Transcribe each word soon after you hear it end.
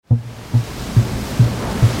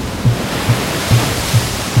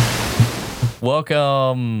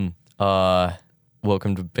Welcome to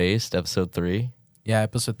Based, episode 3. Yeah,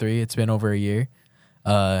 episode 3. It's been over a year.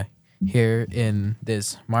 Here in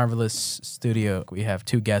this marvelous studio, we have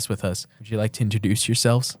 2 guests with us. Would you like to introduce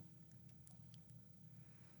yourselves?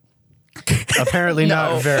 Apparently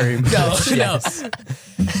not very much. No. Yes.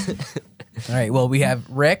 All right. Well, we have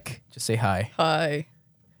Rick. Just say hi. Hi.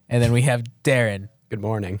 And then we have Darren. Good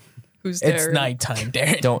morning. Who's there? It's nighttime,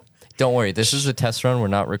 Darren. Don't worry. This is a test run. We're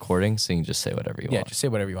not recording, so you can just say whatever you Yeah, want. just say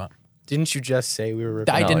whatever you want. Didn't you just say we were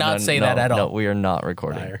recording? I did not say that at all. No, we are not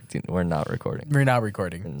recording. Liar. We're not recording. We're not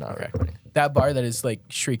recording. We're not Okay. recording. That bar that is like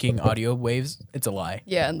shrieking audio waves, it's a lie.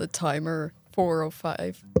 Yeah, and the timer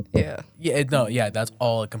 4:05. Yeah. Yeah, that's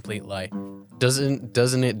all a complete lie.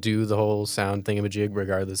 Doesn't it do the whole sound thingamajig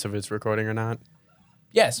regardless if it's recording or not?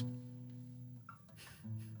 Yes.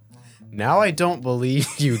 Now I don't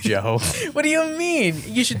believe you, Joe. What do you mean?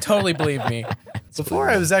 You should totally believe me. Before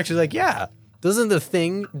I was actually like, yeah. Doesn't the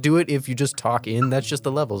thing do it if you just talk in? That's just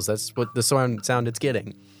the levels. That's what the sound it's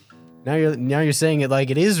getting. Now you're saying it like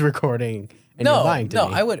it is recording and you're lying to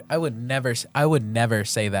me. I would never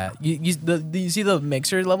say that. You see the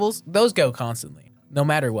mixer levels? Those go constantly, no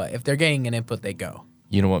matter what. If they're getting an input, they go.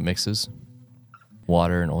 You know what mixes?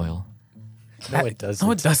 Water and oil. No, it doesn't.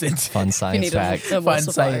 No, it doesn't. Fun You science need fact. a Fun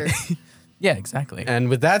emulsifier. science. Yeah, exactly. And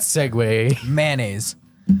with that segue, Mayonnaise.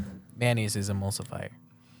 Mayonnaise is emulsifier.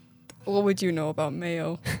 What would you know about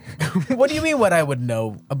mayo? What do you mean? What I would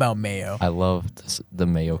know about mayo? I love the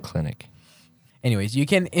Mayo Clinic. Anyways, you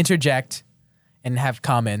can interject and have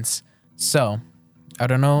comments. So, I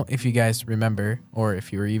don't know if you guys remember, or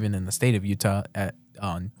if you were even in the state of Utah in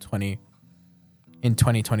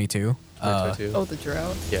 2022. Oh, the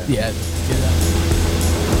drought. Yeah. Yeah.